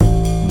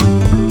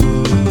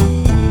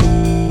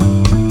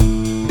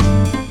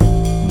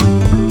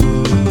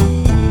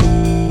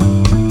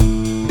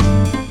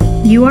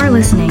You are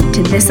listening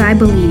to This I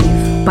Believe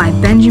by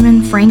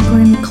Benjamin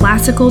Franklin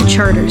Classical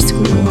Charter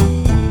School.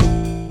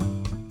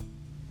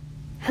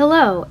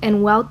 Hello,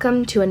 and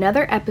welcome to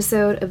another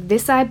episode of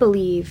This I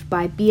Believe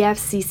by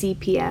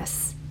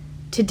BFCCPS.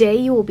 Today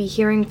you will be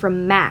hearing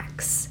from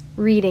Max,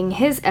 reading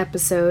his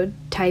episode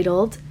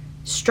titled,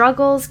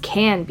 Struggles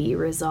Can Be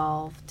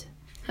Resolved.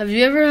 Have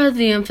you ever had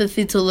the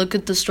empathy to look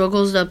at the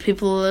struggles that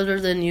people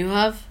older than you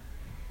have?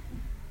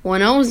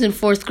 When I was in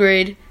 4th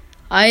grade,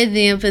 I had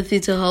the empathy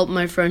to help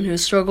my friend who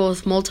struggled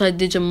with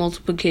multi-digit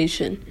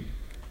multiplication.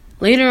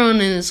 Later on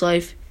in his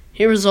life,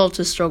 he resolved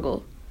his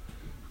struggle.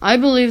 I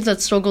believe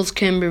that struggles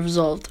can be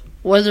resolved,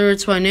 whether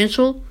it's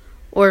financial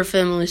or a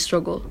family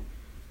struggle.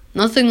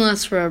 Nothing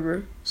lasts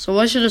forever, so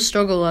why should a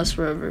struggle last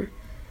forever?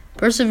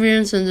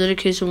 Perseverance and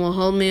dedication will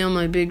help me on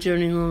my big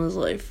journey known as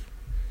life.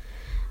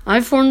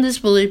 I formed this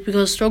belief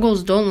because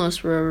struggles don't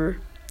last forever,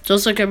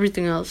 just like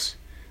everything else.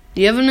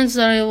 The evidence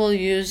that I will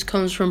use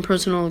comes from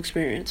personal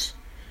experience.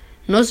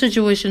 No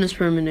situation is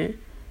permanent.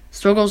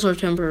 Struggles are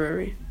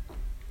temporary.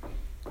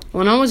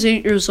 When I was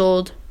 8 years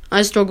old,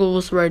 I struggled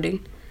with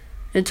writing.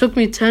 It took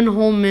me 10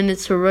 whole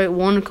minutes to write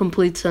one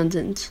complete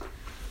sentence.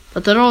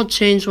 But that all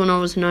changed when I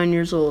was 9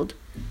 years old.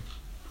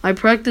 I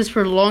practiced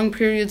for long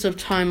periods of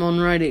time on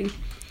writing.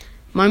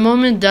 My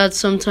mom and dad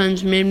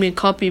sometimes made me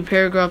copy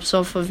paragraphs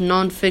off of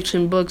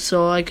non-fiction books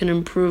so I could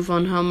improve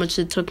on how much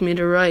it took me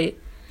to write.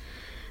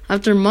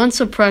 After months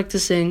of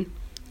practicing,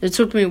 it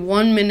took me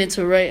 1 minute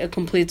to write a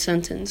complete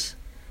sentence.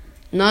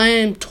 Now I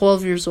am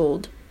 12 years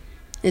old.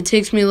 It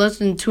takes me less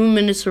than 2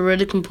 minutes to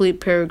write a complete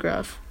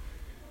paragraph.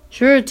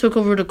 Sure, it took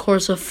over the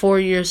course of 4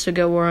 years to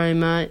get where I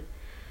am at,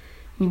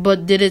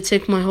 but did it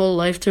take my whole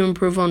life to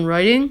improve on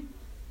writing?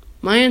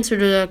 My answer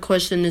to that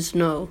question is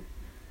no.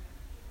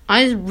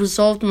 I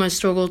resolved my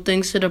struggle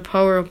thanks to the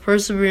power of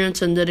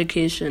perseverance and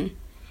dedication.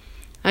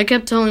 I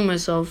kept telling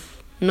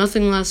myself,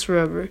 nothing lasts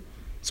forever,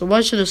 so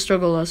why should a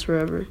struggle last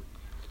forever?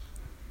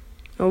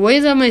 A way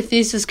that my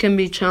thesis can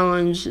be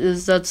challenged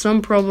is that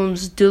some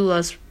problems do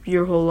last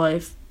your whole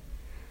life,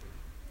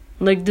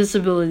 like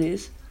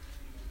disabilities.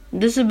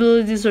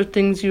 Disabilities are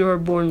things you are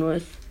born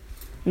with.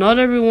 Not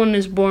everyone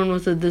is born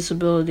with a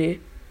disability,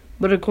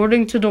 but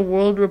according to the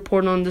World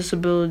Report on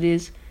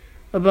Disabilities,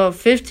 about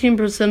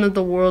 15% of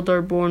the world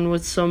are born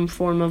with some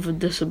form of a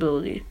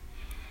disability.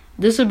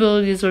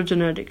 Disabilities are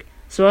genetic,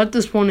 so at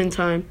this point in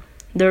time,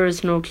 there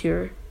is no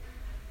cure.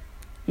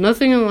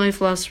 Nothing in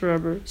life lasts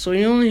forever, so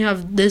you only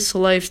have this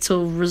life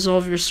to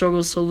resolve your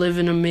struggles to live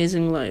an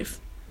amazing life.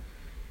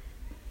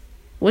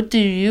 What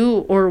did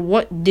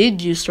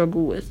you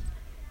struggle with?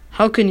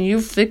 How can you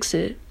fix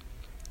it?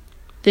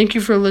 Thank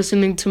you for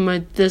listening to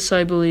my This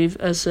I Believe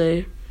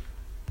essay.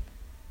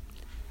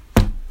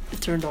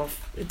 It turned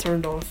off.